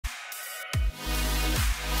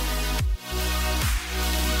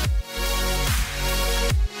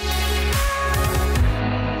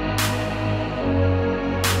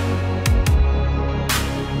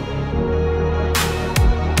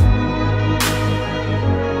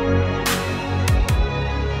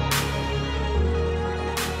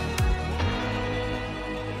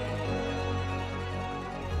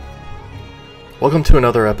Welcome to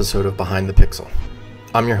another episode of Behind the Pixel.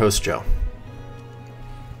 I'm your host, Joe.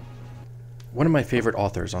 One of my favorite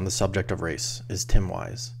authors on the subject of race is Tim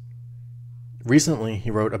Wise. Recently, he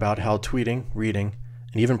wrote about how tweeting, reading,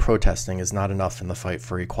 and even protesting is not enough in the fight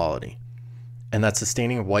for equality, and that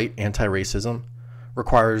sustaining white anti-racism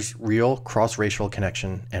requires real cross-racial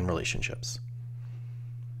connection and relationships.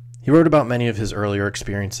 He wrote about many of his earlier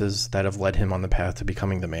experiences that have led him on the path to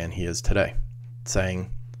becoming the man he is today, saying,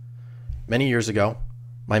 "Many years ago,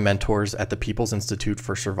 my mentors at the People's Institute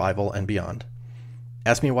for Survival and Beyond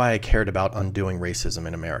asked me why I cared about undoing racism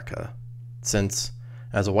in America, since,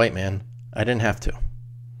 as a white man, I didn't have to.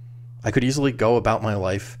 I could easily go about my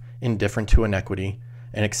life indifferent to inequity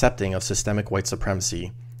and accepting of systemic white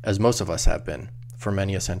supremacy, as most of us have been, for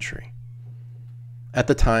many a century. At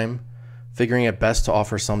the time, figuring it best to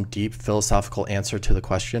offer some deep philosophical answer to the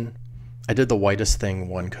question, I did the whitest thing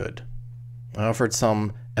one could. I offered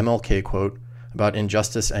some MLK quote about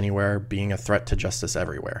injustice anywhere being a threat to justice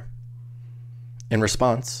everywhere. In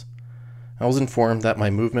response, I was informed that my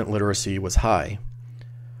movement literacy was high,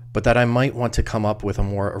 but that I might want to come up with a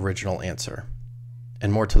more original answer,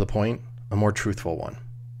 and more to the point, a more truthful one.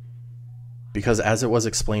 Because as it was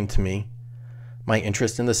explained to me, my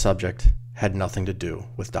interest in the subject had nothing to do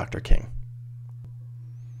with Dr. King."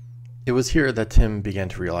 It was here that Tim began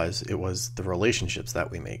to realize it was the relationships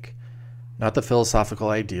that we make, not the philosophical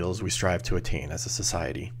ideals we strive to attain as a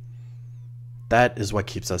society. That is what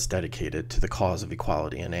keeps us dedicated to the cause of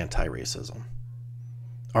equality and anti-racism.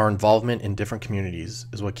 Our involvement in different communities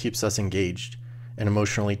is what keeps us engaged and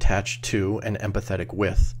emotionally attached to and empathetic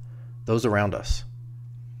with those around us.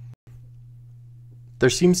 There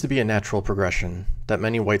seems to be a natural progression that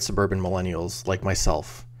many white suburban millennials, like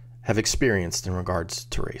myself, have experienced in regards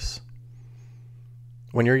to race.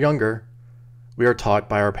 When you're younger, we are taught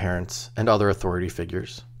by our parents and other authority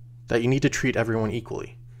figures that you need to treat everyone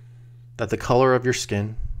equally, that the color of your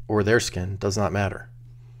skin or their skin does not matter.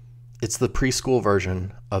 It's the preschool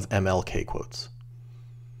version of MLK quotes.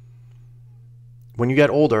 When you get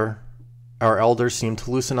older, our elders seem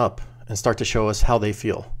to loosen up and start to show us how they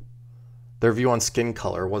feel. Their view on skin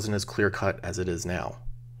color wasn't as clear-cut as it is now.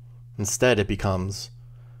 Instead, it becomes,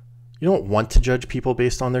 you don't want to judge people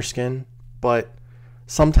based on their skin, but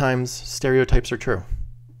sometimes stereotypes are true.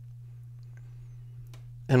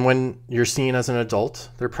 And when you're seen as an adult,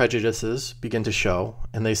 their prejudices begin to show,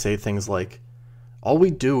 and they say things like, "All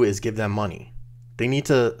we do is give them money. They need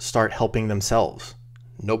to start helping themselves.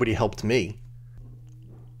 Nobody helped me."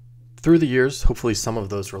 Through the years, hopefully some of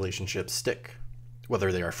those relationships stick,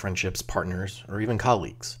 whether they are friendships, partners, or even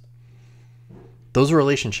colleagues. Those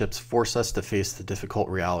relationships force us to face the difficult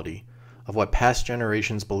reality of what past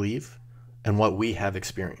generations believe and what we have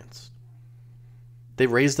experienced. They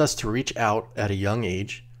raised us to reach out at a young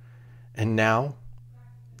age, and now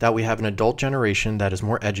that we have an adult generation that is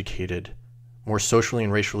more educated, more socially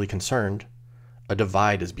and racially concerned, a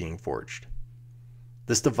divide is being forged.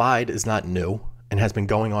 This divide is not new and has been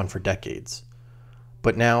going on for decades,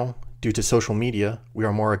 but now, due to social media, we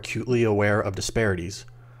are more acutely aware of disparities,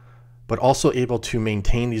 but also able to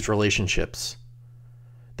maintain these relationships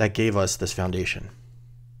that gave us this foundation.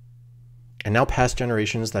 And now past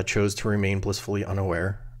generations that chose to remain blissfully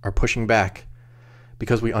unaware are pushing back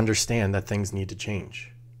because we understand that things need to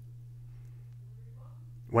change.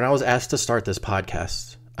 When I was asked to start this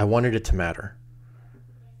podcast, I wanted it to matter.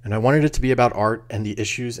 And I wanted it to be about art and the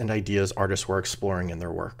issues and ideas artists were exploring in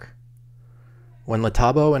their work. When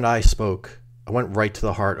Lethabo and I spoke, I went right to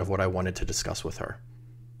the heart of what I wanted to discuss with her.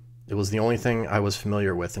 It was the only thing I was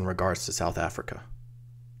familiar with in regards to South Africa: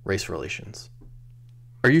 race relations.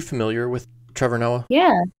 Are you familiar with Trevor Noah?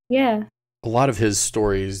 Yeah. A lot of his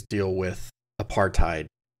stories deal with apartheid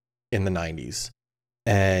in the 90s.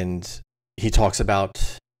 And he talks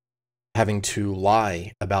about having to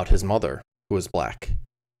lie about his mother, who was black,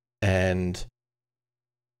 and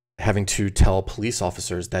having to tell police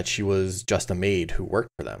officers that she was just a maid who worked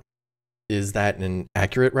for them. Is that an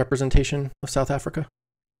accurate representation of South Africa?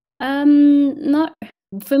 Not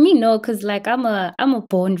for me, no, because like I'm a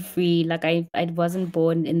born free. Like I wasn't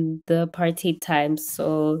born in the apartheid times,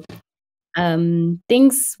 so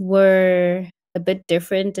things were a bit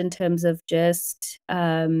different in terms of just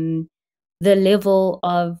the level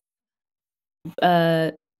of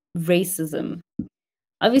racism.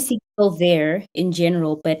 Obviously still there in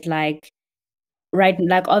general, but like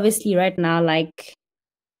obviously right now, like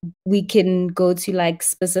we can go to like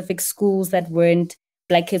specific schools that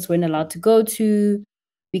black kids weren't allowed to go to.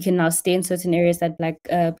 We can now stay in certain areas that black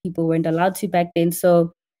people weren't allowed to back then.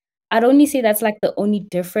 So I'd only say that's like the only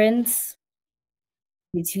difference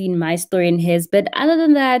between my story and his. But other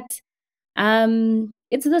than that,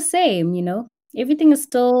 It's the same, everything is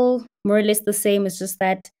still more or less the same. It's just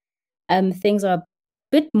that things are a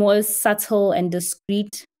bit more subtle and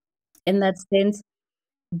discreet in that sense.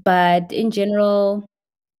 But in general,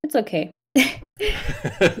 it's okay.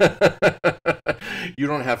 You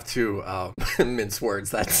don't have to mince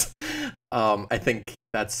words. That's I think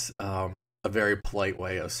that's a very polite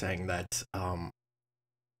way of saying that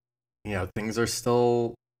things are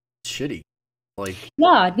still shitty. Like,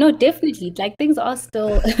 Yeah, no, definitely. Like things are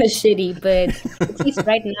still shitty, but at least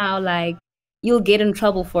right now, like you'll get in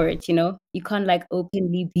trouble for it, You can't like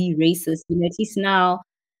openly be racist, At least now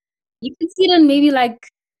you can see it in maybe like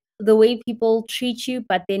the way people treat you,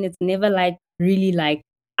 but then it's never like really like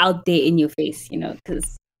out there in your face,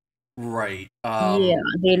 because right. yeah,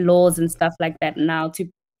 there are laws and stuff like that now to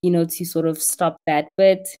sort of stop that.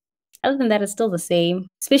 But other than that, it's still the same.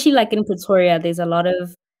 Especially like in Pretoria, there's a lot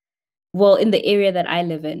of well, in the area that I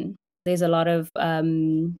live in, there's a lot of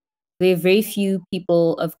there are very few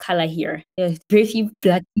people of color here. There's very few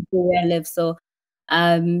black people where I live. So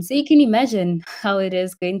you can imagine how it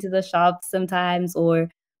is going to the shops sometimes or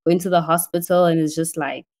going to the hospital and it's just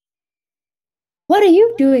like, what are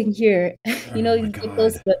you doing here? Oh my You get god.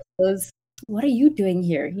 those, what are you doing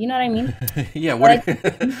here? You know what I mean? Yeah, But what I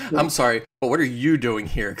are, I'm sorry, but what are you doing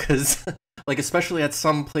here? Because like especially at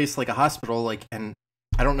some place like a hospital, like, and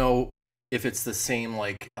I don't know if it's the same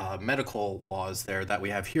like medical laws there that we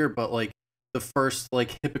have here, but like the first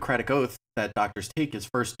like Hippocratic oath that doctors take is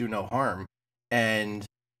first do no harm. And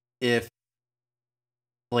if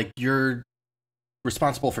like you're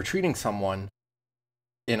responsible for treating someone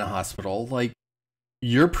in a hospital, like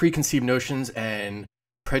your preconceived notions and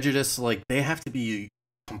prejudice, like they have to be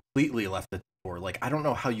completely left at the door. Like I don't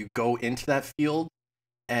know how you go into that field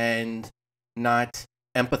and not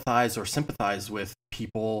empathize or sympathize with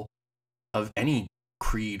people of any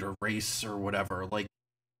creed or race or whatever. Like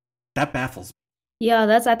that baffles me.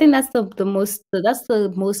 Yeah, I think that's the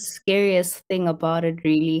most scariest thing about it,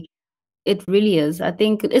 really. It really is. I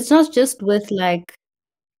think it's not just with like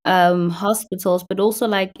hospitals, but also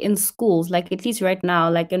like in schools. Like at least right now,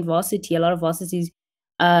 like in varsity, a lot of varsities,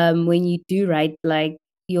 when you do write like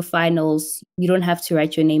your finals, you don't have to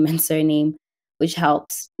write your name and surname, which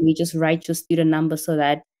helps. You just write your student number so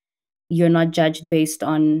that you're not judged based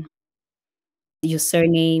on your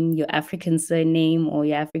surname, your African surname, or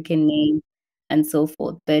your African name, and so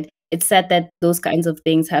forth. But it's said that those kinds of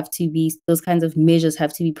measures have to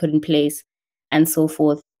be put in place and so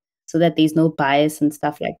forth, so that there's no bias and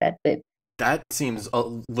stuff like that. But That seems a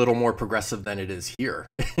little more progressive than it is here,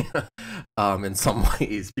 in some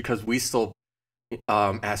ways, because we still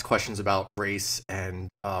ask questions about race and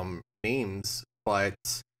names, but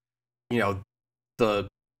you know the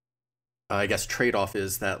I guess trade off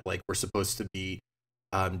is that like we're supposed to be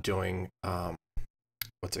doing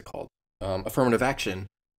what's it called, affirmative action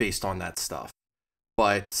based on that stuff.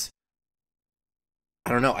 But I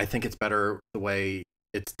don't know. I think it's better the way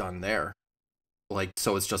it's done there. Like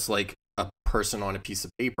so, it's just like a person on a piece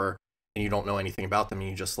of paper, and you don't know anything about them, and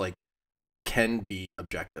you just like can be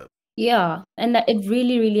objective. yeah, and it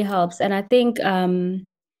really, really helps. And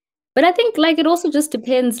but I think like it also just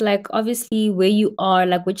depends, like obviously where you are,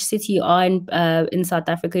 like which city you are in South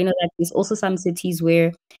Africa. Like there's also some cities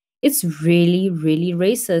where it's really, really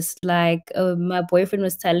racist. Like my boyfriend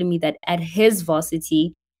was telling me that at his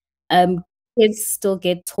varsity, um, kids still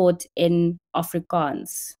get taught in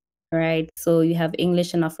Afrikaans, right? So you have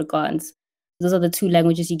English and Afrikaans. Those are the two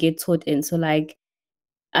languages you get taught in. So like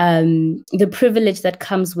the privilege that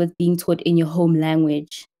comes with being taught in your home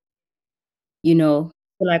language, you know.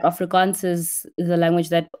 So like Afrikaans is the language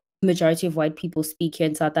that majority of white people speak here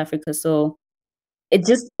in South Africa. So it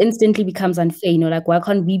just instantly becomes unfair, like why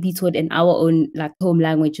can't we be taught in our own like home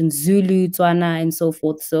language in Zulu, Tswana, and so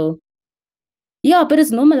forth. So yeah, but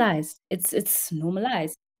it's normalized. It's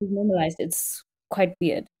normalized. It's normalized. It's quite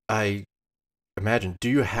weird. I imagine. Do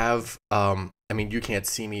you have? I mean, you can't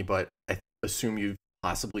see me, but I assume you've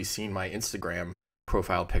possibly seen my Instagram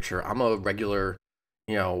profile picture. I'm a regular,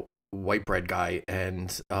 white bread guy,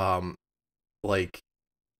 and like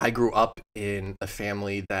I grew up in a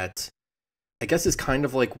family that I guess is kind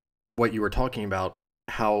of like what you were talking about,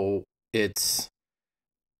 how it's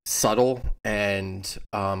subtle and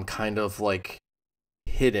kind of like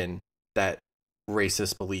hidden, that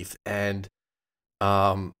racist belief,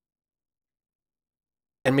 um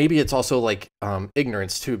and maybe it's also like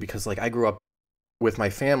ignorance too, because like I grew up with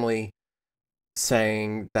my family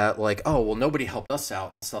saying that like, oh well, nobody helped us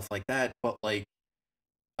out and stuff like that, but like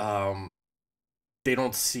um they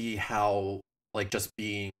don't see how like just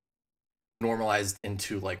being normalized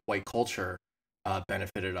into like white culture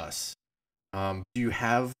benefited us. Do you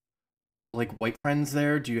have like white friends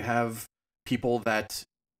there? Do you have people that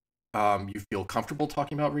you feel comfortable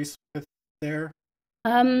talking about race with there?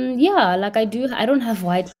 Yeah, like I don't have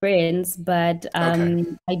white friends, but Okay.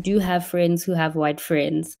 I do have friends who have white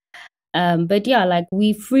friends. But yeah, like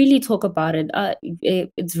we freely talk about it.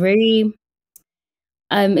 It's very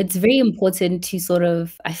important to sort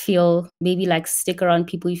of, I feel, maybe like stick around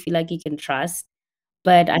people you feel like you can trust.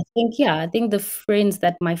 But I think, yeah, I think the friends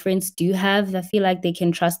that my friends do have, I feel like they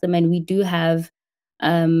can trust them, and we do have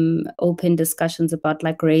open discussions about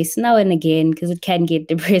like race now and again because it can get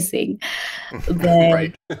depressing. But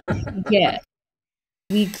Right. yeah,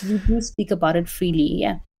 we do speak about it freely.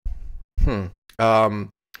 Yeah. Hmm. Um,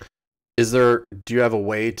 do you have a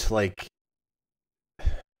way to like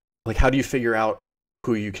how do you figure out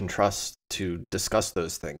who you can trust to discuss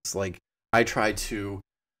those things? Like I try to,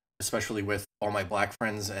 especially with all my black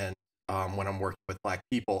friends and when I'm working with black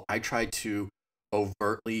people, I try to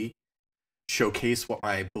overtly showcase what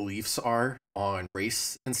my beliefs are on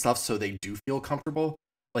race and stuff so they do feel comfortable.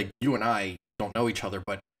 Like you and I don't know each other,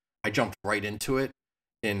 but I jumped right into it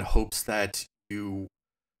in hopes that you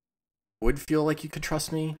would feel like you could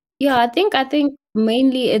trust me. Yeah, I think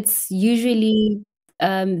mainly it's usually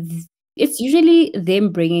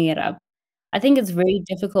them bringing it up. I think it's very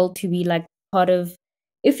difficult to be like part of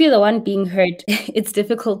if you're the one being hurt, it's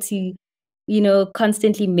difficult to,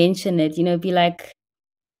 constantly mention it, be like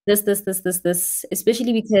this,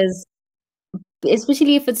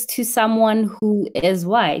 especially if it's to someone who is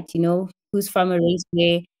white, who's from a race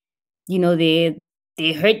where,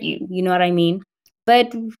 they hurt you, you know what I mean?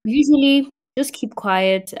 But usually just keep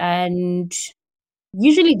quiet, and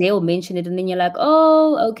usually they'll mention it and then you're like,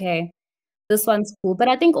 "Oh, okay, this one's cool." But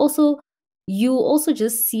I think also you also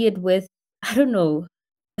just see it with I don't know,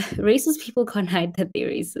 racist people can't hide that they're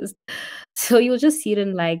racist. So you'll just see it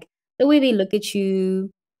in, like, the way they look at you.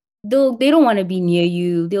 They don't wanna be near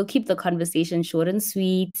you. They'll keep the conversation short and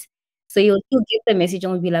sweet. So you'll get the message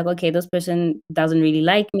and be like, "Okay, this person doesn't really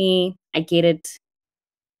like me. I get it.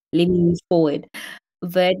 Let me move forward."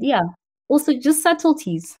 But yeah, also just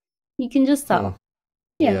subtleties. You can just Hmm. tell.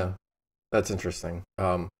 Yeah. Yeah, that's interesting.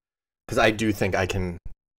 Because I do think I can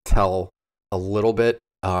tell a little bit.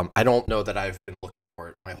 I don't know that I've been looking for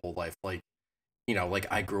it my whole life. Like,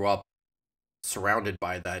 like I grew up surrounded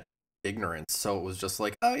by that ignorance. So it was just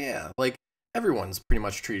like, oh yeah, like everyone's pretty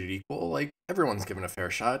much treated equal. Like everyone's given a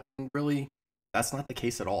fair shot. And really, that's not the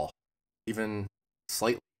case at all, even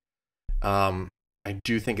slightly. Um, I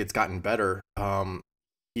do think it's gotten better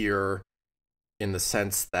here in the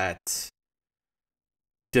sense that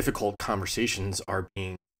difficult conversations are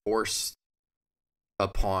being forced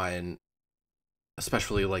upon,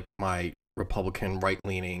 especially like my Republican right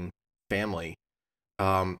leaning family.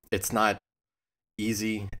 It's not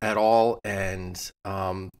easy at all, and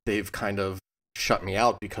they've kind of shut me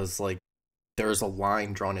out because like there's a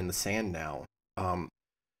line drawn in the sand now. Um,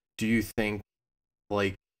 do you think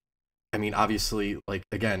like I mean obviously like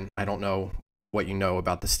again I don't know what you know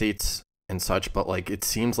about the states and such, but like it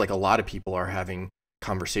seems like a lot of people are having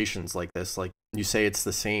conversations like this. Like you say it's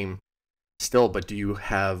the same still, but do you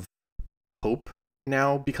have hope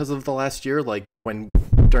now because of the last year? Like when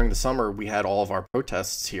during the summer we had all of our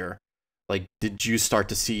protests here, like did you start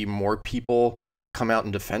to see more people come out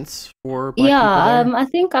in defense for black people Yeah, there? I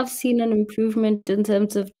think I've seen an improvement in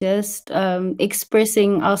terms of just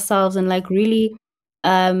expressing ourselves and like really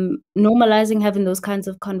normalizing having those kinds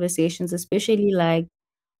of conversations, especially like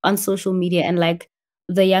on social media and like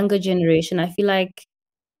the younger generation. I feel like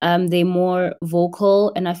they're more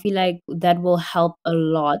vocal, and I feel like that will help a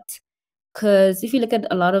lot. Because if you look at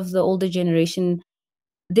a lot of the older generation,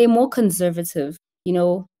 they're more conservative, you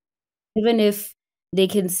know, even if they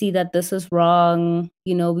can see that this is wrong,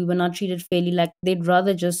 we were not treated fairly, like they'd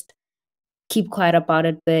rather just keep quiet about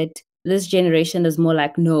it. But this generation is more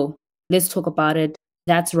like, no, let's talk about it.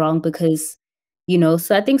 That's wrong because,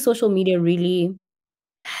 so I think social media really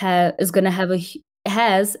is going to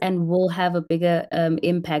has and will have a bigger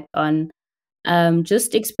impact on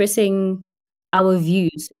just expressing our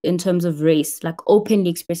views in terms of race, like openly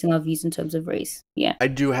expressing our views in terms of race. Yeah. I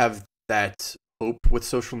do have that hope with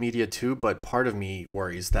social media too, but part of me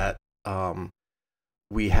worries that um,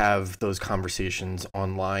 we have those conversations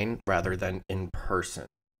online rather than in person.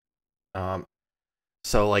 Um,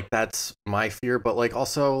 so like that's my fear, but like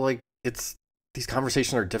also like it's these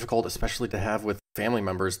conversations are difficult, especially to have with family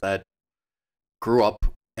members that grew up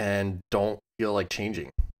and don't feel like changing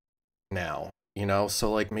now,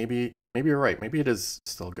 So like maybe you're right. Maybe it is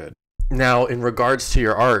still good. Now, in regards to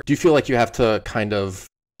your art, do you feel like you have to kind of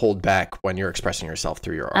hold back when you're expressing yourself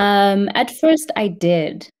through your art? At first I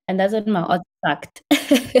did. and that's when my art sucked.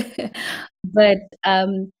 But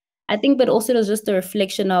I think, but also it was just a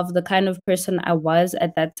reflection of the kind of person I was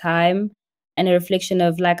at that time, and a reflection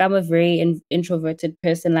of like I'm a very introverted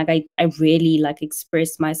person. Like I really like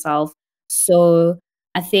express myself. So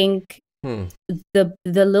I think Hmm. the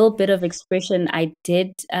little bit of expression I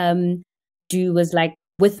did do was like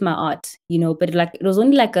with my art, but like it was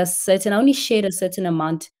only like I only shared a certain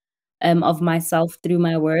amount of myself through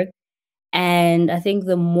my work. And I think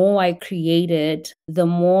the more I created, the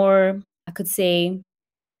more I could say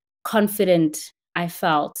confident I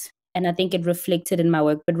felt. And I think it reflected in my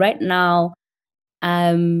work. But right now,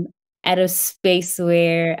 I'm at a space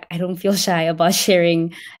where I don't feel shy about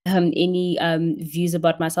sharing any views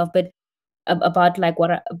about myself, but about like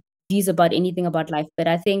views about anything about life. But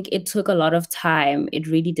I think it took a lot of time. It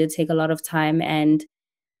really did take a lot of time. And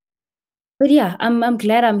but yeah, I'm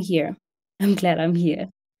glad I'm here. I'm glad I'm here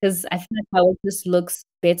because I feel like my work just looks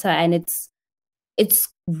better and it's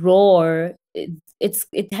raw.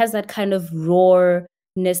 It has that kind of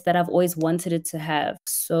rawness that I've always wanted it to have.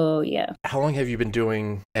 So yeah. How long have you been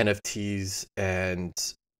doing NFTs and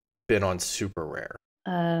been on SuperRare?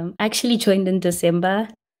 I actually joined in December.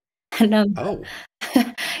 And Oh,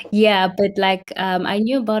 yeah, but like I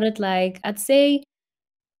knew about it like I'd say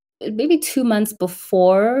maybe 2 months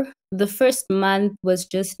before. The first month was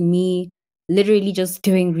just me literally just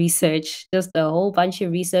doing research, just a whole bunch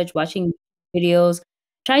of research, watching videos,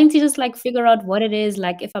 trying to just like figure out what it is,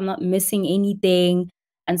 like if I'm not missing anything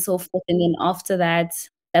and so forth. And then after that,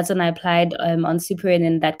 that's when I applied on Super, and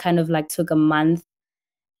then that kind of like took a month.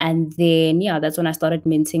 And then yeah, that's when I started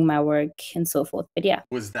minting my work and so forth. But yeah.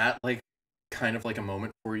 was that like kind of like a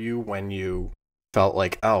moment for you when you felt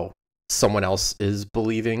like, oh, someone else is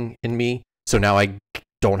believing in me, so now I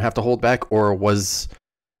don't have to hold back? Or was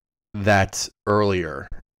that earlier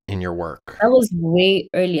in your work? That was way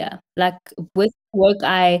earlier. Like with work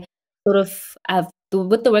I sort of have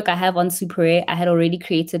with the work I have on SuperRare, I had already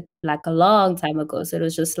created like a long time ago. So it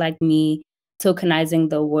was just like me tokenizing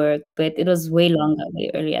the work, but it was way longer,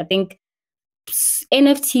 way earlier. I think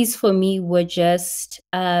NFTs for me were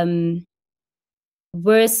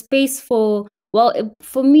a space for well,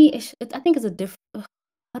 for me, I think it's a different.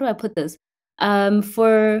 How do I put this?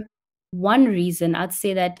 For one reason, I'd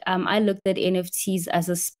say that I looked at NFTs as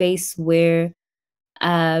a space where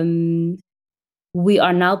um, we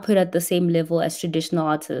are now put at the same level as traditional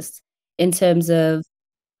artists in terms of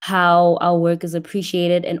how our work is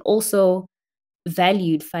appreciated and also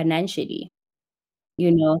valued financially.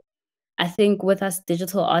 You know, I think with us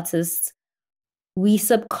digital artists, we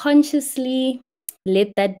subconsciously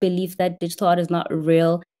let that belief that digital art is not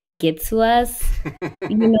real get to us.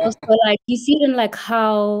 So like you see it in like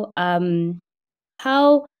how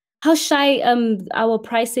how shy our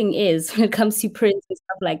pricing is when it comes to prints and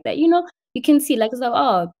stuff like that. You can see like it's like,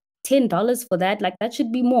 oh, $10 for that, like that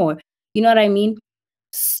should be more. You know what I mean?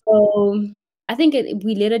 So I think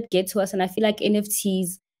we let it get to us, and I feel like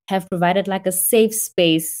NFTs have provided like a safe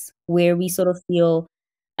space where we sort of feel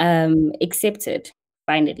accepted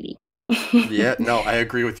finally. Yeah, no, I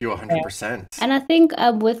agree with you Yeah. 100%. And I think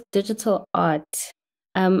with digital art,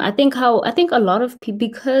 I think a lot of people,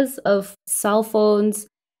 because of cell phones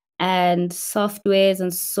and softwares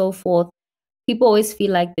and so forth, people always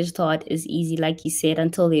feel like digital art is easy, like you said,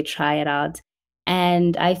 until they try it out.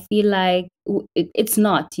 And I feel like it's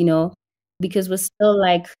not, because we're still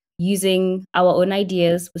like using our own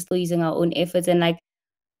ideas, we're still using our own efforts, and like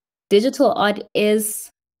digital art is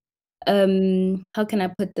how can I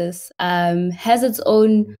put this? Has its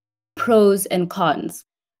own pros and cons.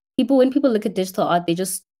 When people look at digital art, they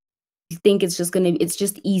just think it's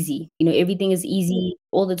just easy. Everything is easy,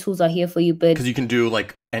 all the tools are here for you, but Because you can do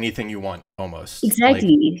like anything you want almost. Like,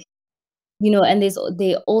 exactly. And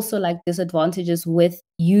they also like disadvantages with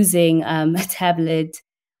using a tablet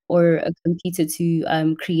or a computer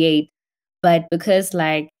to create. But because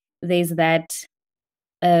like there's that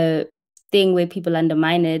uh thing where people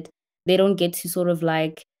undermine it, they don't get to sort of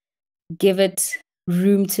like give it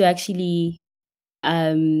room to actually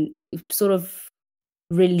um sort of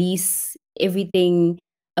release everything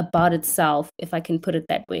about itself, if I can put it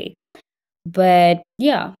that way. But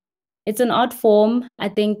yeah, it's an art form. I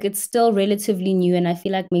think it's still relatively new, and I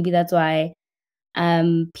feel like maybe that's why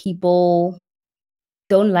people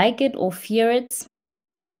don't like it or fear it,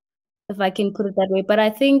 if I can put it that way. But I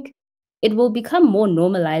think it will become more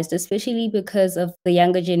normalized, especially because of the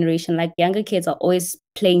younger generation. Like younger kids are always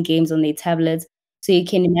playing games on their tablets. So you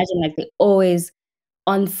can imagine like they're always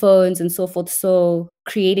on phones and so forth. So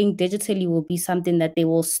creating digitally will be something that they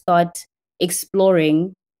will start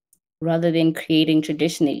exploring rather than creating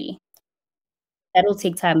traditionally. That'll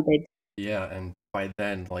take time, but yeah, and by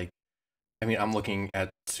then, like, I mean, I'm looking at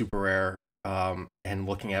SuperRare, and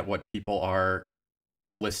looking at what people are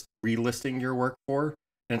relisting your work for,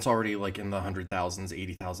 and it's already like in the hundred thousands,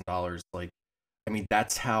 $80,000. Like, I mean,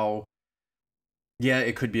 that's how. Yeah,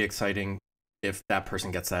 it could be exciting if that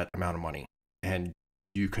person gets that amount of money, and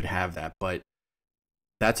you could have that, but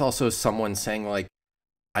that's also someone saying like,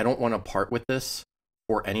 I don't want to part with this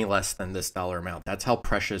for any less than this dollar amount. That's how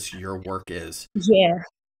precious your work is. yeah.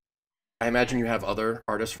 I imagine you have other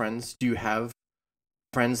artist friends. Do you have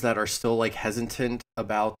friends that are still like hesitant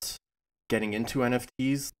about getting into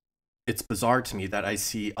NFTs? It's bizarre to me that I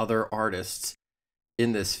see other artists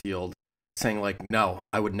in this field saying like, no,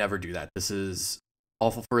 I would never do that. This is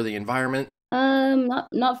awful for the environment.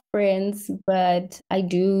 Not friends, but I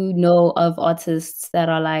do know of artists that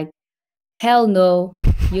are like, hell no,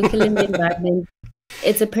 you're killing the environment.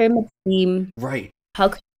 It's a pyramid scheme. Right. How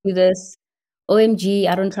could you do this? OMG,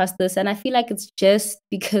 I don't trust this. And I feel like it's just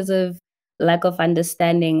because of lack of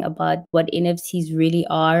understanding about what NFTs really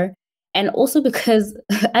are. And also because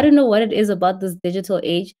I don't know what it is about this digital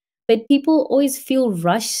age, but people always feel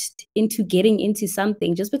rushed into getting into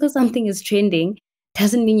something. Just because something is trending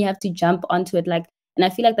doesn't mean you have to jump onto it. Like, and I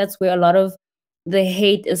feel like that's where a lot of the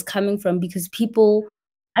hate is coming from because people,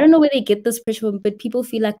 I don't know where they get this pressure from, but people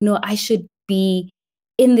feel like, no, I should be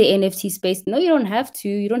in the NFT space. No, you don't have to.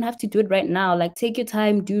 You don't have to do it right now. Like, take your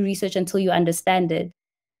time, do research until you understand it.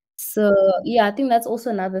 So, yeah, I think that's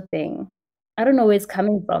also another thing. I don't know where it's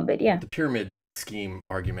coming from, but yeah. The pyramid scheme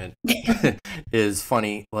argument is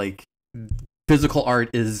funny. Like, physical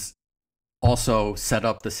art is also set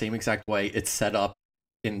up the same exact way it's set up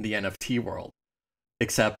in the NFT world,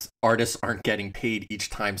 except artists aren't getting paid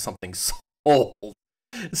each time something's sold.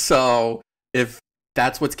 So if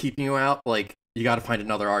that's what's keeping you out, like, you got to find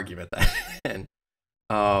another argument then.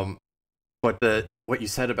 um, but what you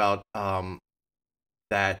said about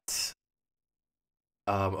that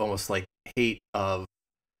almost like hate of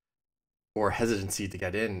or hesitancy to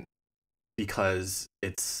get in because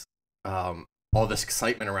it's all this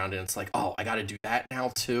excitement around it. And it's like, oh, I got to do that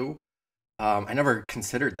now too. I never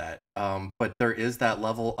considered that, but there is that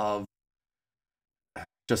level of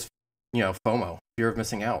just FOMO, fear of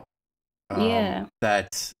missing out. Yeah.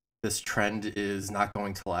 That this trend is not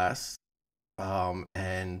going to last,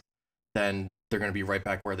 and then they're going to be right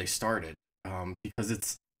back where they started, because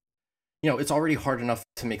it's already hard enough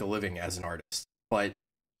to make a living as an artist, but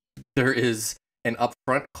there is an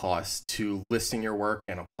upfront cost to listing your work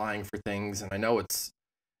and applying for things, and I know it's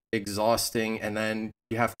exhausting, and then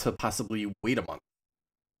you have to possibly wait a month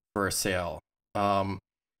for a sale.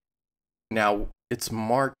 Now it's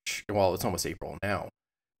March, well, it's almost April now.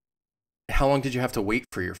 How long did you have to wait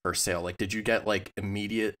for your first sale? Like, did you get like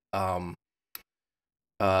immediate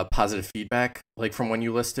positive feedback like from when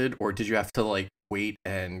you listed, or did you have to like wait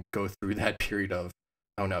and go through that period of,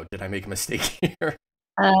 oh no, did I make a mistake here?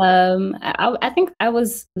 I think I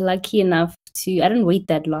was lucky enough to, I didn't wait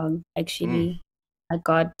that long Mm. actually.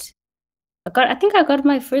 I think I got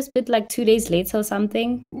my first bid like 2 days later or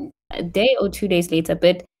something, Ooh. a day or 2 days later.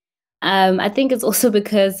 But I think it's also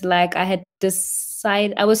because like I had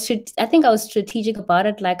decided I think I was strategic about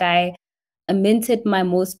it. Like I minted my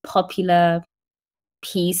most popular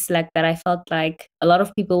piece, like that I felt like a lot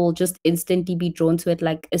of people will just instantly be drawn to it,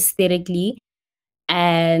 like aesthetically.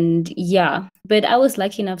 And yeah, but I was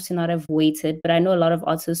lucky enough to not have waited. But I know a lot of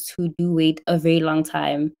artists who do wait a very long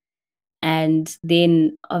time. And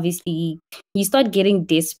then obviously you start getting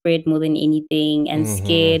desperate more than anything and Mm-hmm.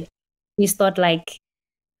 scared. You start like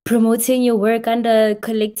promoting your work under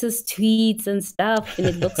collectors' tweets and stuff, and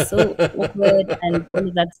it looks so awkward and all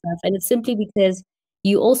of that stuff. And it's simply because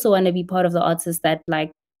you also want to be part of the artists that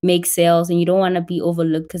like make sales and you don't want to be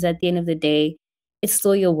overlooked because at the end of the day, it's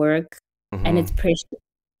still your work and Mm-hmm. it's precious.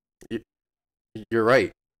 You're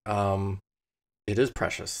right. Um, it is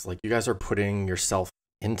precious. Like, you guys are putting yourself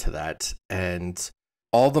into that, and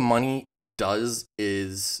all the money does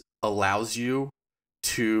is allows you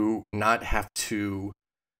to not have to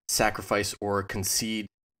sacrifice or concede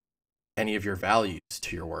any of your values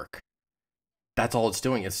to your work. That's all it's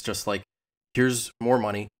doing. It's just like, here's more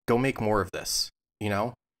money. Go make more of this. You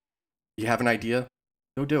know, you have an idea,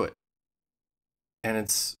 go do it. And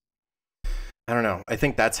it's, I don't know. I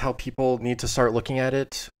think that's how people need to start looking at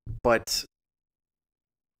it. But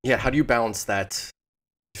yeah, how do you balance that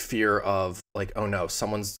fear of like, oh no,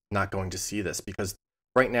 someone's not going to see this? Because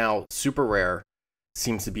right now, SuperRare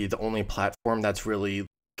seems to be the only platform that's really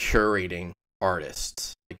curating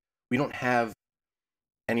artists. Like, we don't have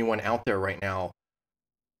anyone out there right now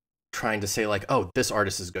trying to say like, oh, this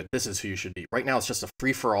artist is good, this is who you should be. Right now it's just a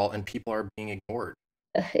free for all and people are being ignored.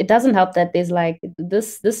 It doesn't help that there's like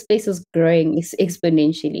this space is growing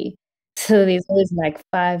exponentially. So there's always like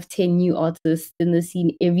 5, 10 new artists in the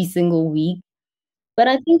scene every single week. But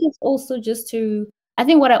I think it's also just to, I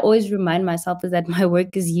think what I always remind myself is that my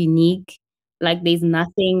work is unique. Like there's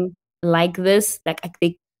nothing like this. Like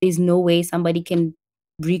there's no way somebody can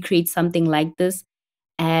recreate something like this.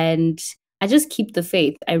 And I just keep the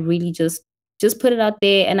faith. I really just put it out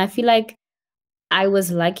there. And I feel like I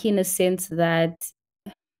was lucky in a sense that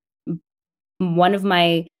one of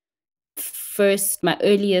my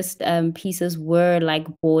earliest pieces were like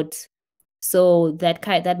bought, so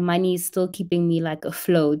that money is still keeping me like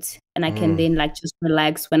afloat, and I can Mm. then like just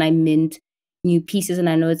relax when I mint new pieces. And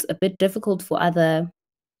I know it's a bit difficult for other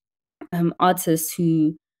artists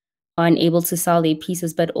who aren't able to sell their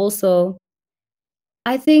pieces, but also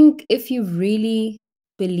I think if you really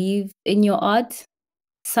believe in your art,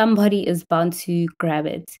 somebody is bound to grab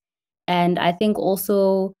it. And I think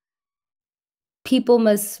also people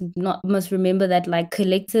must remember that like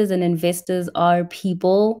collectors and investors are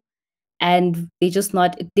people, and they're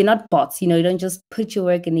not bots. You don't just put your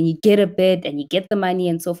work and then you get a bid and you get the money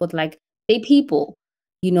and so forth. Like they people,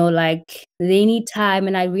 like they need time.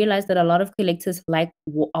 And I realized that a lot of collectors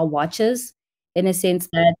are watchers, in a sense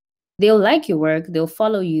that they'll like your work, they'll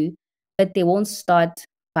follow you, but they won't start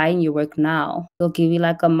buying your work now. They'll give you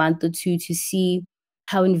like a month or two to see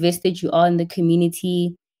how invested you are in the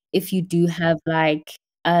community, if you do have like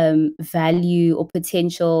value or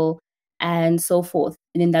potential and so forth.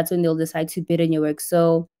 And then that's when they'll decide to bid on your work.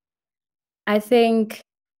 So I think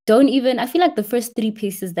I feel like the first three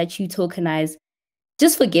pieces that you tokenize,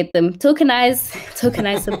 just forget them. Tokenize,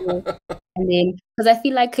 tokenizable. And then, because I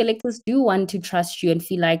feel like collectors do want to trust you and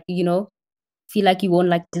feel like you won't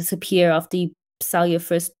like disappear after you sell your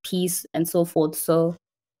first piece and so forth. So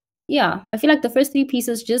yeah, I feel like the first three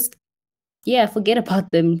pieces, just, yeah, forget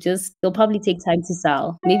about them. Just, they'll probably take time to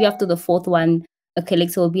sell. Maybe after the fourth one, a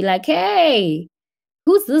collector will be like, hey,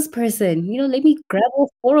 who's this person? Let me grab all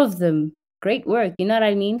four of them. Great work. You know what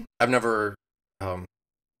I mean? Um,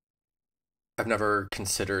 I've never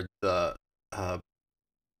considered the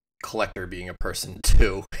collector being a person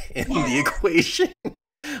too in the equation.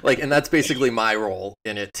 Like, and that's basically my role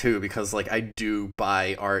in it too, because like I do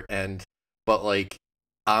buy art, but like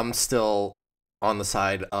I'm still on the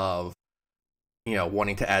side of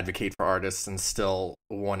wanting to advocate for artists and still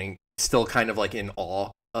kind of like in awe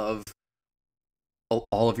of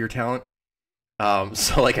all of your talent.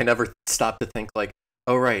 So like I never stop to think like,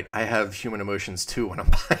 oh right, I have human emotions too when I'm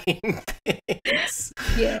buying things.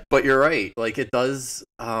 Yeah. But you're right, like it does,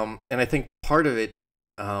 and I think part of it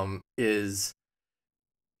is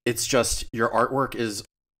it's just your artwork is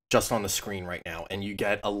just on the screen right now, and you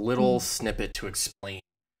get a little snippet to explain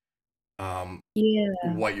Yeah.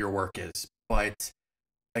 what your work is. But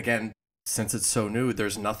again, since it's so new,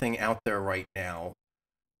 there's nothing out there right now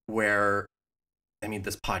where, I mean,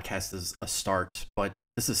 this podcast is a start, but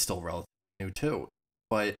this is still relatively new too.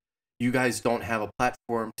 But you guys don't have a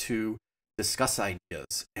platform to discuss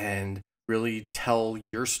ideas and really tell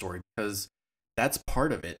your story, because that's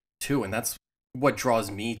part of it too. And that's what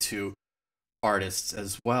draws me to artists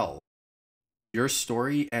as well. Your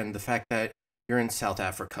story and the fact that you're in South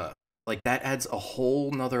Africa, like that adds a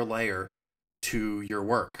whole nother layer to your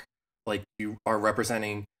work. Like you are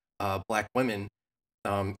representing Black women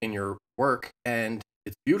in your work, and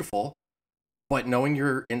it's beautiful. But knowing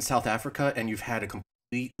you're in South Africa and you've had a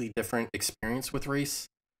completely different experience with race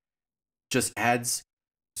just adds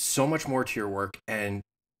so much more to your work and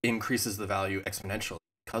increases the value exponentially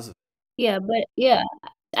because of it. Yeah, but yeah,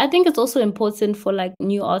 I think it's also important for like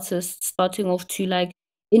new artists starting off to like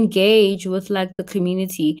engage with like the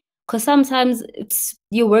community, because sometimes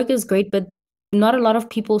your work is great, but not a lot of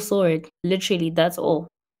people saw it. Literally, that's all.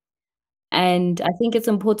 And I think it's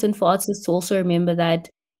important for artists to also remember that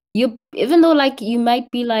even though like you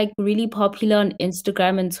might be like really popular on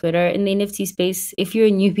Instagram and Twitter in the NFT space, if you're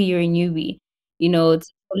a newbie, you're a newbie. It's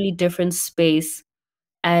a totally different space.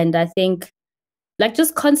 And I think like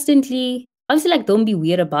just constantly, obviously, like don't be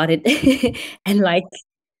weird about it and like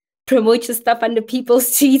promote your stuff under people's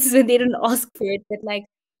tweets when they don't ask for it. But like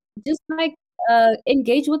just like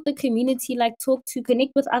engage with the community, like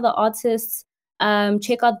connect with other artists,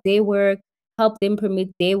 check out their work, help them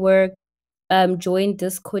promote their work, join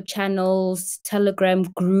Discord channels, Telegram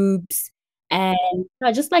groups, and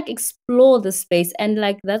just like explore the space. And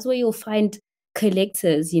like that's where you'll find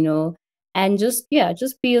collectors, and just, yeah,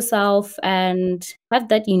 just be yourself and have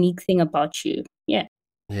that unique thing about you. Yeah.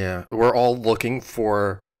 Yeah, we're all looking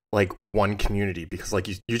for like one community, because like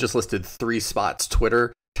you just listed three spots: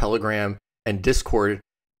 Twitter, Telegram, and Discord,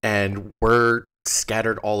 and we're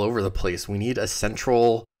scattered all over the place. We need a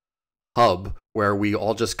central hub where we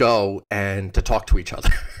all just go and to talk to each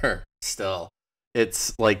other. Still,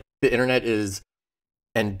 it's like the internet is,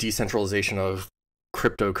 and decentralization of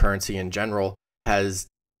cryptocurrency in general has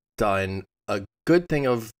done a good thing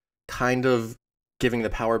of kind of giving the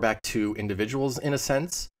power back to individuals in a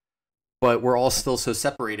sense, but we're all still so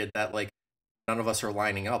separated that like none of us are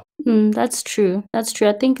lining up. That's true. That's true.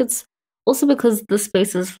 I think it's also because the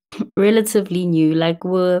space is relatively new. Like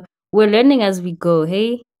we're learning as we go.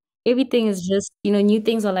 Hey, everything is just, new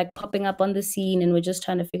things are like popping up on the scene, and we're just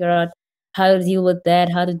trying to figure out how to deal with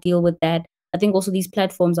that, how to deal with that. I think also these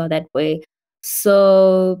platforms are that way.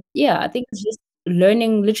 So yeah, I think it's just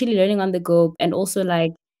learning, literally learning on the go, and also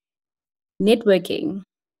like networking.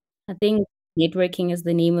 I think networking is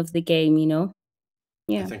the name of the game. I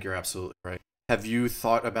Yeah. think you're absolutely right. Have you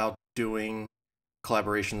thought about doing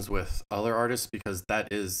collaborations with other artists? Because that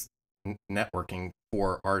is networking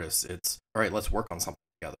for artists. It's all right, let's work on something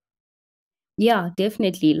together. Yeah,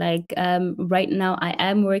 definitely. Like right now I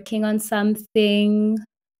am working on something.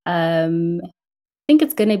 I think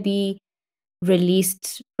it's gonna be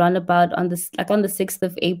released roundabout on the 6th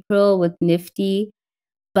of April with Nifty.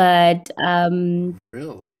 But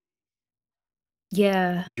Really?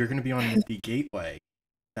 yeah, You're going to be on Nifty Gateway.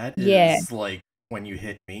 That yeah. is like when you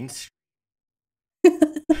hit Main Street.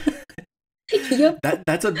 Yep.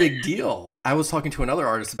 That's a big deal. I was talking to another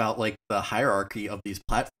artist about like the hierarchy of these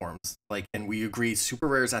platforms, like, and we agree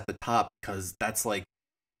SuperRare is at the top because that's like,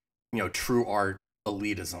 true art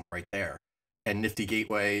elitism right there. And Nifty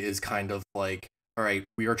Gateway is kind of like, all right,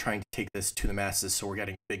 we are trying to take this to the masses, so we're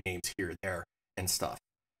getting big names here, there, and stuff.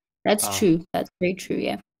 That's Um, true. That's very true,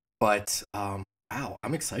 yeah. but wow,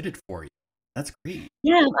 I'm excited for you. That's great.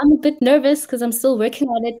 Yeah, I'm a bit nervous because I'm still working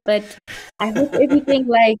on it, but I hope everything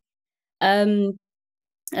like um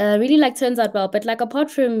really like turns out well. But like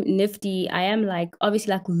apart from Nifty, I am like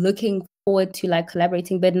obviously like looking forward to like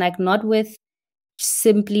collaborating, but like not with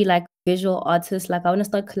simply like visual artists. Like I want to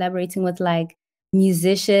start collaborating with like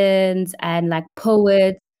musicians and like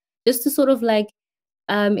poets, just to sort of like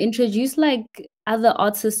introduce like other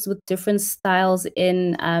artists with different styles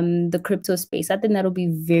in the crypto space. I think that'll be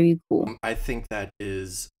very cool. I think that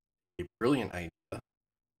is a brilliant idea,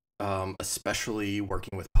 especially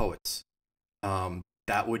working with poets.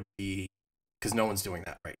 That would be because no one's doing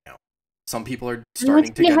that right now. Some people are I starting to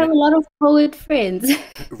actually get have it. a lot of poet friends.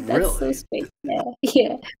 That's so Really, sweet. Yeah.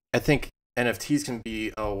 Yeah. I think NFTs can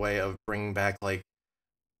be a way of bringing back like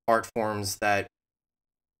art forms that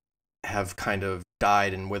have kind of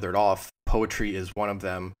died and withered off. Poetry is one of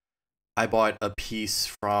them. I bought a piece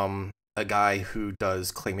from a guy who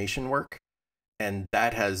does claymation work, and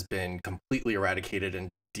that has been completely eradicated and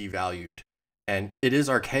devalued. And it is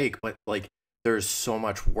archaic, but like there's so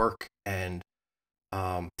much work and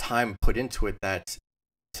time put into it that,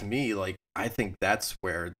 to me, like I think that's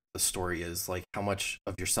where the story is. Like how much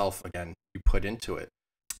of yourself again you put into it.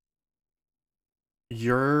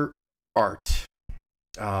 Your art,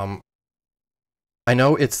 um, I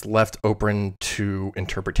know it's left open to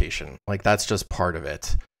interpretation. Like that's just part of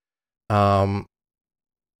it. Um,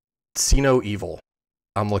 See No Evil,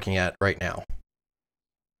 I'm looking at right now.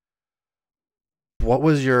 What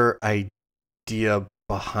was your idea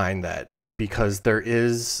behind that? Because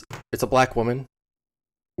it's a black woman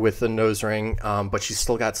with a nose ring, but she's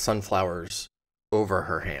still got sunflowers over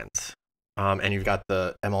her hands. And you've got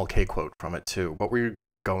the MLK quote from it too. What were you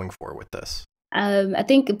going for with this? I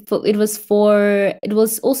think it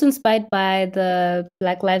was also inspired by the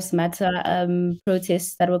Black Lives Matter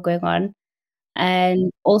protests that were going on. And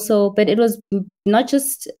also, but it was not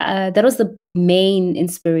just that was the main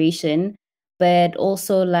inspiration, but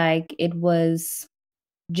also like it was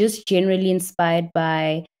just generally inspired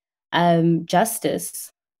by justice,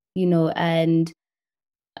 and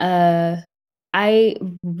uh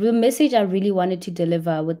the message I really wanted to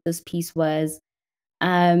deliver with this piece was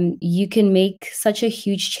you can make such a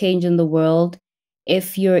huge change in the world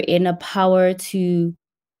if you're in a power to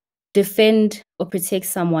defend or protect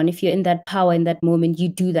someone. If you're in that power in that moment, you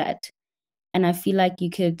do that. And I feel like you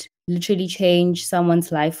could literally change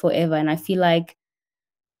someone's life forever. And I feel like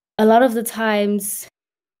a lot of the times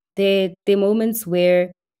there are moments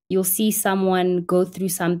where you'll see someone go through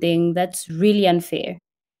something that's really unfair,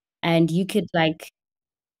 and you could like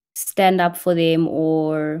stand up for them,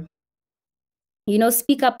 or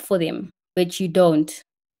speak up for them, but you don't.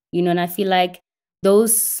 And I feel like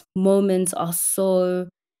those moments are so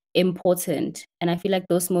important. And I feel like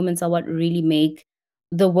those moments are what really make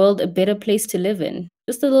the world a better place to live in.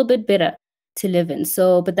 just a little bit better to live in.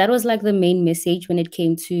 So, but that was like the main message when it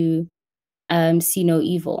came to see no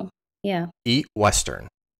evil. Yeah. Eat Western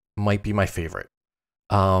might be my favorite.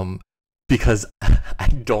 Because I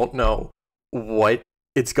don't know what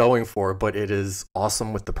it's going for, but it is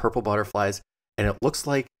awesome with the purple butterflies, and it looks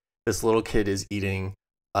like this little kid is eating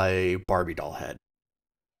a Barbie doll head.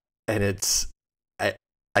 And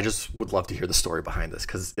I just would love to hear the story behind this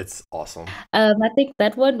because it's awesome. I think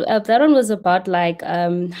that one was about like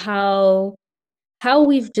how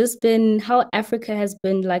we've just been how Africa has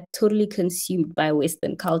been like totally consumed by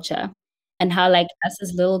Western culture, and how like us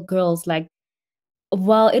as little girls like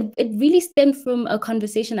well it really stemmed from a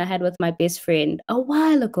conversation I had with my best friend a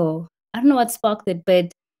while ago. I don't know what sparked it, but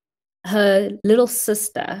her little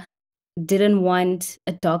sister didn't want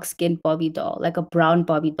a dark-skinned Barbie doll, like a brown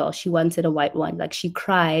Barbie doll. She wanted a white one. Like she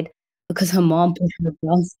cried because her mom put her a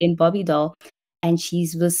brown-skinned Barbie doll, and she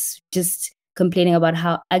was just complaining about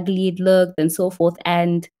how ugly it looked and so forth.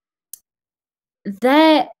 And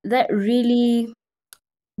that that really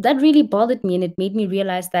that really bothered me, and it made me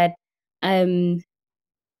realize that um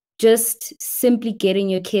just simply getting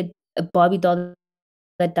your kid a Barbie doll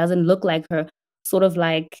that doesn't look like her sort of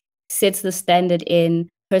like sets the standard in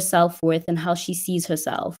her self-worth and how she sees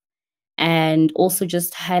herself, and also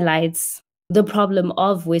just highlights the problem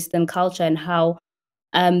of Western culture and how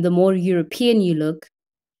the more European you look,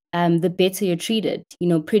 the better you're treated. You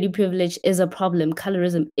know, pretty privilege is a problem.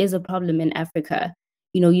 Colorism is a problem in Africa.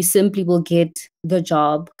 You know, you simply will get the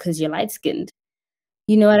job because you're light skinned.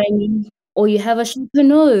 You know what I mean? Or you have a shorter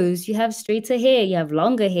nose, you have straighter hair, you have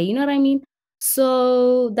longer hair. You know what I mean?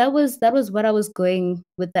 So that was what I was going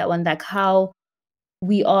with that one, like how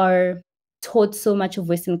we are taught so much of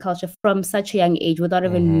Western culture from such a young age without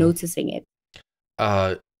even Mm-hmm. noticing it.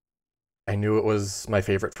 Uh, I knew it was my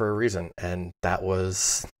favorite for a reason, and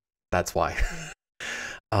that's why.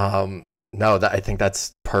 No, that I think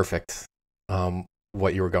that's perfect.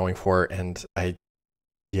 What you were going for, and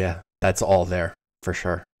yeah, that's all there for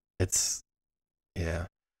sure. It's yeah.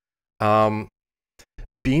 Um,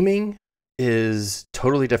 Beaming is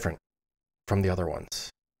totally different from the other ones.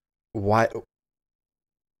 Why?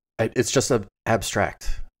 It's just a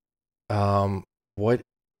abstract. Um, what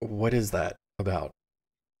what is that about?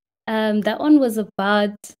 That one was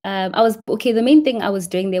about I was okay, the main thing I was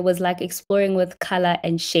doing there was like exploring with color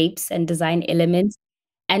and shapes and design elements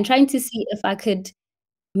and trying to see if I could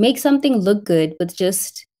make something look good with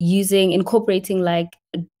just incorporating like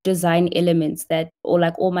design elements that or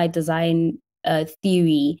like all my design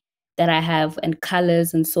theory that I have and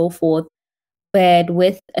colors and so forth, but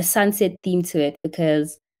with a sunset theme to it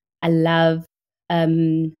because I love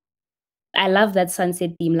um I love that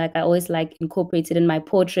sunset theme. Like I always like incorporated in my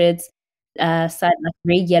portraits, like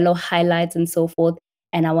red, yellow highlights and so forth.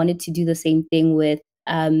 And I wanted to do the same thing with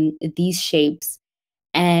these shapes.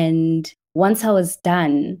 And once I was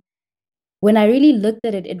done, when I really looked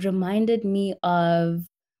at it, it reminded me of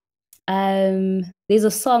there's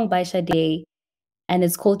a song by Sade and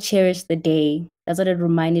it's called Cherish the Day. That's what it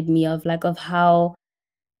reminded me of, like of how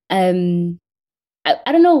um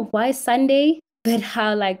I don't know why Sunday, but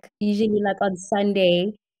how like usually like on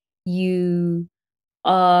Sunday you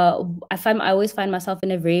I always find myself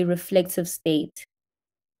in a very reflective state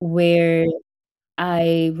where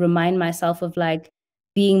I remind myself of like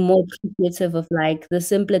being more appreciative of like the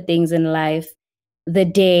simpler things in life, the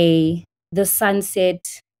day, the sunset,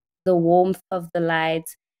 the warmth of the light.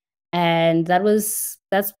 And that's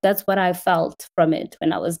what I felt from it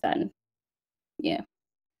when I was done. Yeah.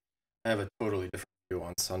 I have a totally different view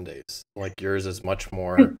on Sundays. Like yours is much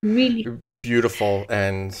more Really. beautiful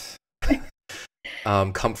and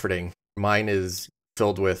comforting. Mine is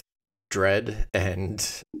filled with dread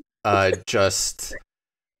and just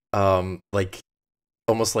like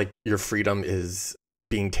almost like your freedom is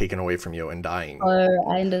being taken away from you and dying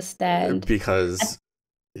Or I understand. because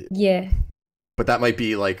Yeah. but that might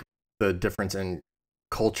be like the difference in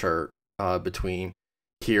culture between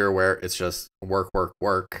here where it's just work work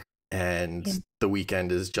work and Yeah. the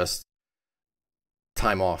weekend is just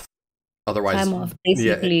time off. Otherwise, Time off,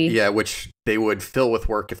 yeah, basically. yeah, which they would fill with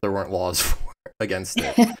work if there weren't laws against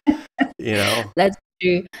it. You know. That's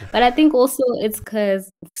true. But I think also it's because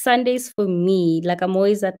Sundays for me, like I'm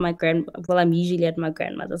always at I'm usually at my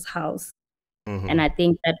grandmother's house. And Hmm. I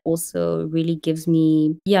think that also really gives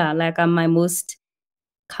me, yeah, like I'm my most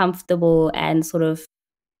comfortable and sort of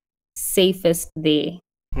safest there.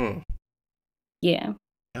 Hmm. Yeah.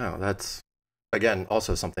 Oh, that's again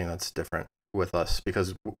also something that's different with us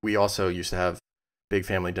because we also used to have big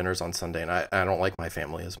family dinners on Sunday, and I don't like my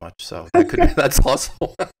family as much, so that could that's also.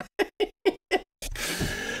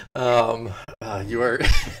 um. You're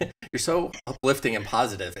so uplifting and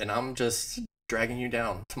positive, and I'm just dragging you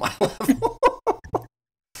down to my level.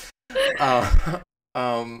 uh,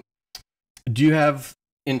 um, do you have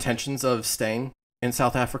intentions of staying in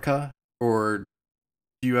South Africa, or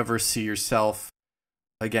do you ever see yourself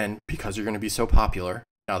again, because you're going to be so popular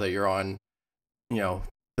now that you're on,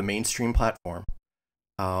 the mainstream platform?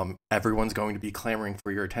 Everyone's going to be clamoring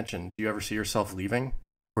for your attention. Do you ever see yourself leaving,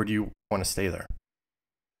 or do you want to stay there?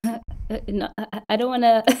 No, I don't want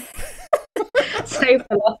to. Sorry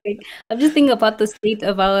for laughing. I'm just thinking about the state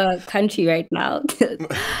of our country right now.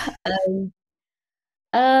 um,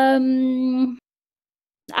 um,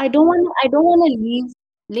 I don't want. I don't want to leave.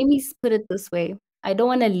 Let me put it this way. I don't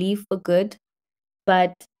want to leave for good,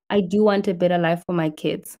 but I do want a better life for my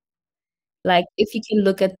kids. Like, if you can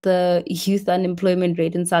look at the youth unemployment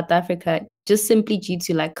rate in South Africa, just simply due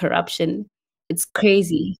to like corruption, it's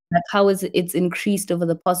crazy. Like, how is it's increased over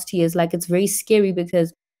the past 2 years? Like, it's very scary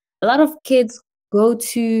because a lot of kids go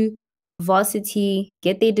to varsity,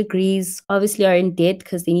 get their degrees, obviously are in debt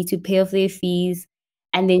because they need to pay off their fees,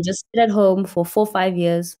 and then just sit at home for 4, 5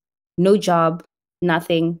 years, no job,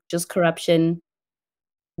 nothing, just corruption,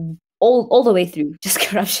 all the way through, just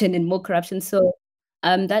corruption and more corruption. So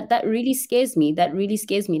that really scares me. That really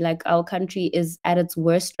scares me. Like, our country is at its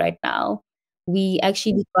worst right now. We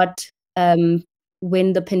actually got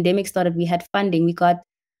when the pandemic started, we had funding. We got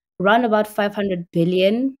around about 500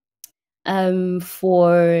 billion um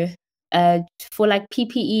for for like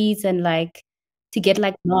PPEs and like to get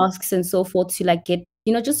like masks and so forth, to like get,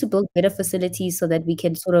 just to build better facilities so that we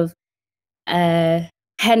can sort of uh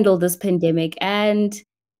handle this pandemic. And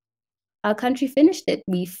our country finished it.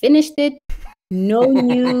 We finished it. No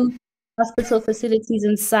new hospital facilities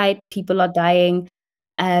in sight. People are dying.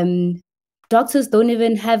 Um, Doctors don't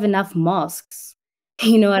even have enough masks.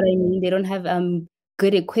 You know what I mean? They don't have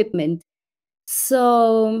good equipment.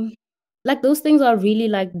 So, like, those things are really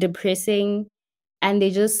like depressing, and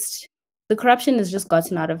the corruption has just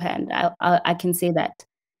gotten out of hand. I can say that,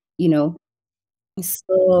 you know.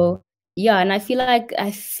 So yeah, and I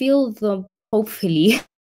feel the hopefully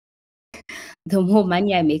the more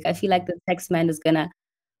money I make, I feel like the tax man is gonna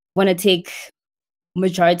wanna take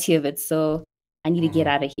majority of it, so I need to get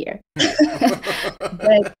out of here.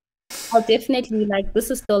 But I'll definitely like, this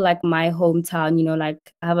is still like my hometown, like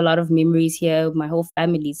I have a lot of memories here, my whole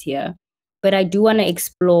family's here. But I do wanna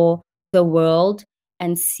explore the world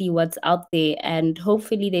and see what's out there, and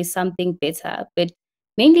hopefully there's something better. But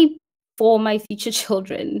mainly for my future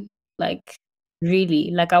children, like,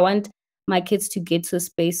 really, like, I want my kids to get to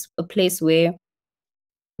a place where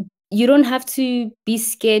you don't have to be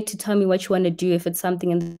scared to tell me what you want to do if it's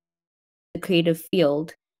something in the creative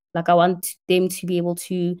field. Like, I want them to be able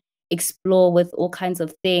to explore with all kinds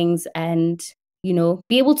of things and,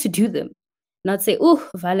 be able to do them. Not say, oh,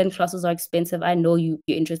 violin classes are expensive. I know you're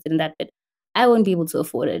interested in that, but I won't be able to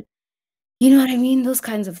afford it. You know what I mean? Those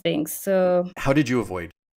kinds of things. So how did you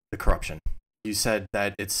avoid the corruption? You said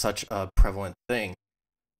that it's such a prevalent thing.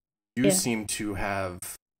 You yeah. seem to have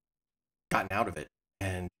gotten out of it,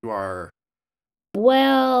 and you are.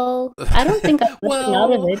 Well, I don't think I've gotten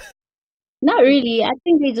out of it. Not really. I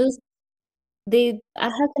think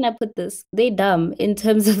how can I put this? They dumb in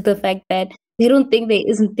terms of the fact that they don't think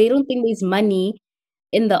there's money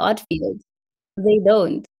in the art field. They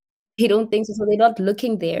don't. They don't think so, so they're not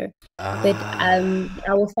looking there. But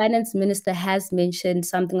our finance minister has mentioned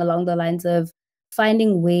something along the lines of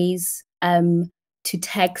finding ways to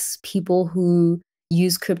tax people who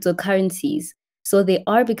use cryptocurrencies. So they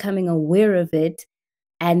are becoming aware of it,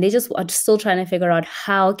 and they just are still trying to figure out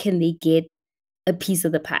how can they get a piece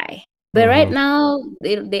of the pie. But right now,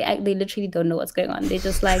 they literally don't know what's going on. They're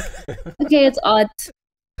just like, okay, it's art.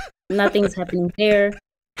 Nothing's happening there.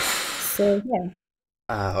 So yeah.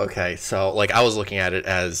 Okay, so like I was looking at it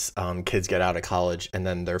as kids get out of college and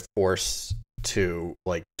then they're forced to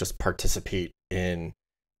like just participate in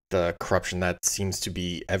the corruption that seems to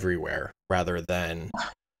be everywhere, rather than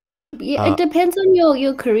Yeah, it depends on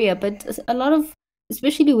your career, but a lot of,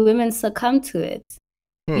 especially women, succumb to it.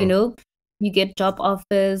 You know, you get job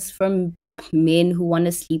offers from men who want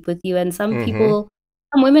to sleep with you, and some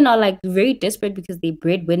women are like very desperate because they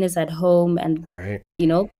breadwinners at home, and right.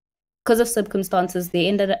 Because of circumstances, they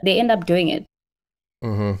end up doing it.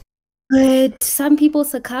 But some people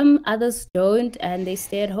succumb, others don't, and they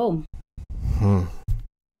stay at home.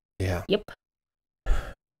 Yeah. Yep.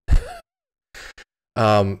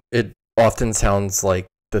 It often sounds like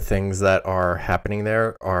the things that are happening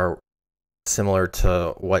there are similar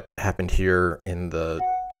to what happened here in the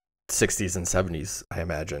 60s and 70s, I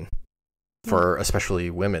imagine, for especially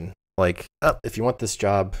women. Like, if you want this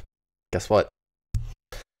job, guess what?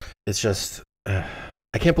 it's just,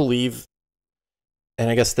 I can't believe, and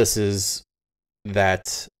I guess this is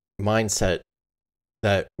that mindset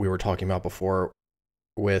that we were talking about before,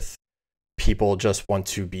 with people just want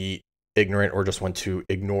to be ignorant or just want to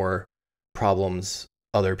ignore problems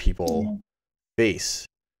other people face,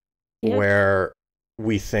 where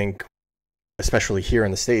we think, especially here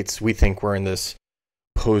in the States, we think we're in this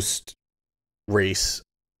post-race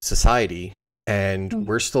society, and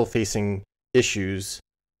we're still facing issues.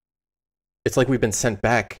 It's like we've been sent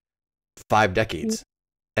back 5 decades,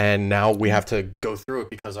 and now we have to go through it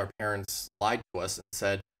because our parents lied to us and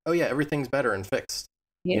said, oh yeah, everything's better and fixed,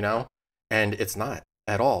 you know? And it's not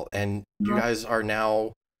at all. And you guys are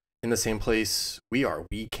now in the same place we are.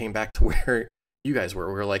 We came back to where you guys were.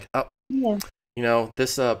 We were like, oh, you know,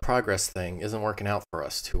 this progress thing isn't working out for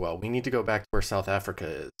us too well. We need to go back to where South Africa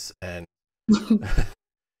is. And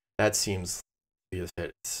that seems to be the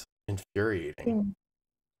fit. It's infuriating.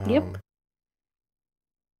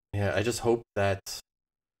 Yeah, I just hope that,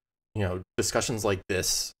 you know, discussions like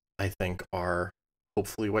this, I think, are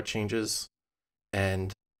hopefully what changes.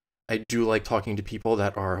 And I do like talking to people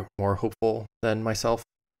that are more hopeful than myself,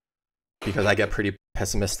 because I get pretty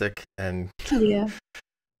pessimistic, and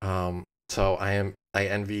so I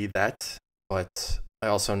envy that, but I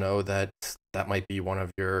also know that that might be one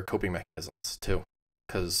of your coping mechanisms too,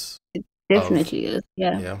 because it definitely is.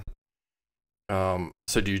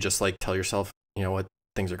 So do you just like tell yourself, you know what,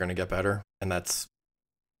 things are going to get better, and that's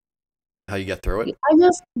how you get through it? I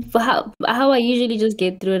just, how I usually just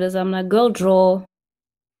get through it is I'm like, girl, draw.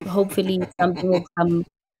 Hopefully something will come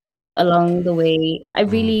along the way. I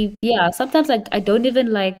really, sometimes I don't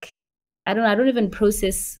even like, I don't even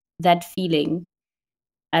process that feeling.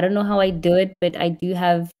 I don't know how I do it, but I do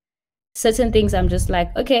have certain things I'm just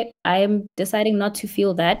like, okay, I am deciding not to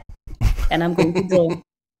feel that, and I'm going to draw.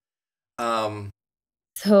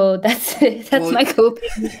 So that's my coping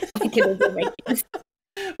mechanism, I guess.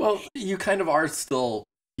 Well, you kind of are still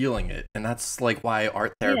feeling it, and that's like why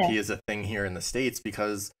art therapy is a thing here in the States,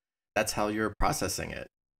 because that's how you're processing it.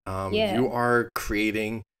 You are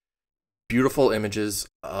creating beautiful images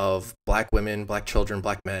of Black women, Black children,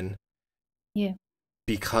 Black men,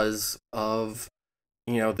 because of,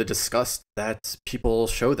 you know, the disgust that people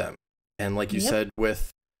show them. And like you said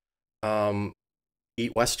with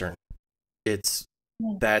Eat Western, it's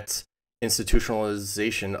that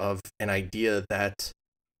institutionalization of an idea that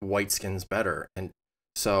white skin's better. And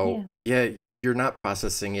so you're not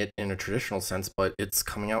processing it in a traditional sense, but it's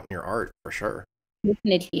coming out in your art for sure.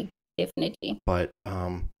 Definitely. But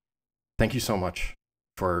thank you so much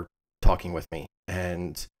for talking with me,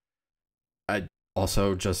 and I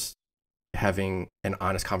also just having an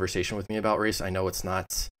honest conversation with me about race. I know it's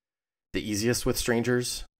not the easiest with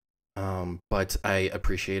strangers, but I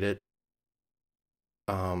appreciate it.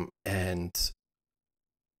 And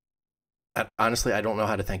honestly, I don't know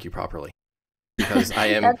how to thank you properly, because I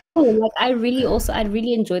am. That's cool. Like I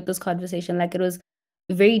really enjoyed this conversation. Like it was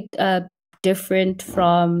very different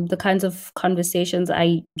from the kinds of conversations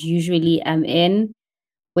I usually am in,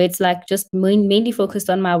 where it's like just mainly focused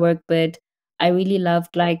on my work. But I really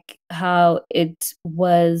loved like how it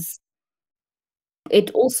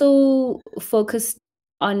also focused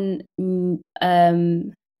on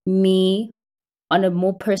me on a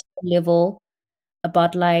more personal level,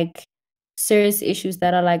 about like serious issues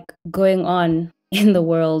that are like going on in the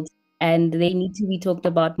world, and they need to be talked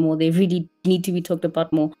about more. They really need to be talked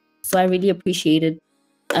about more. So I really appreciate it.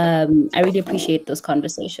 I really appreciate this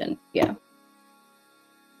conversation. Yeah.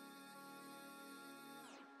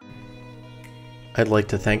 I'd like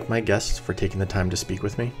to thank my guests for taking the time to speak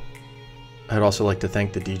with me. I'd also like to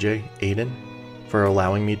thank the DJ, Aiden, for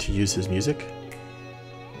allowing me to use his music.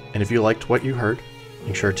 And if you liked what you heard,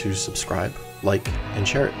 make sure to subscribe, like, and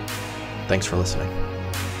share it. Thanks for listening.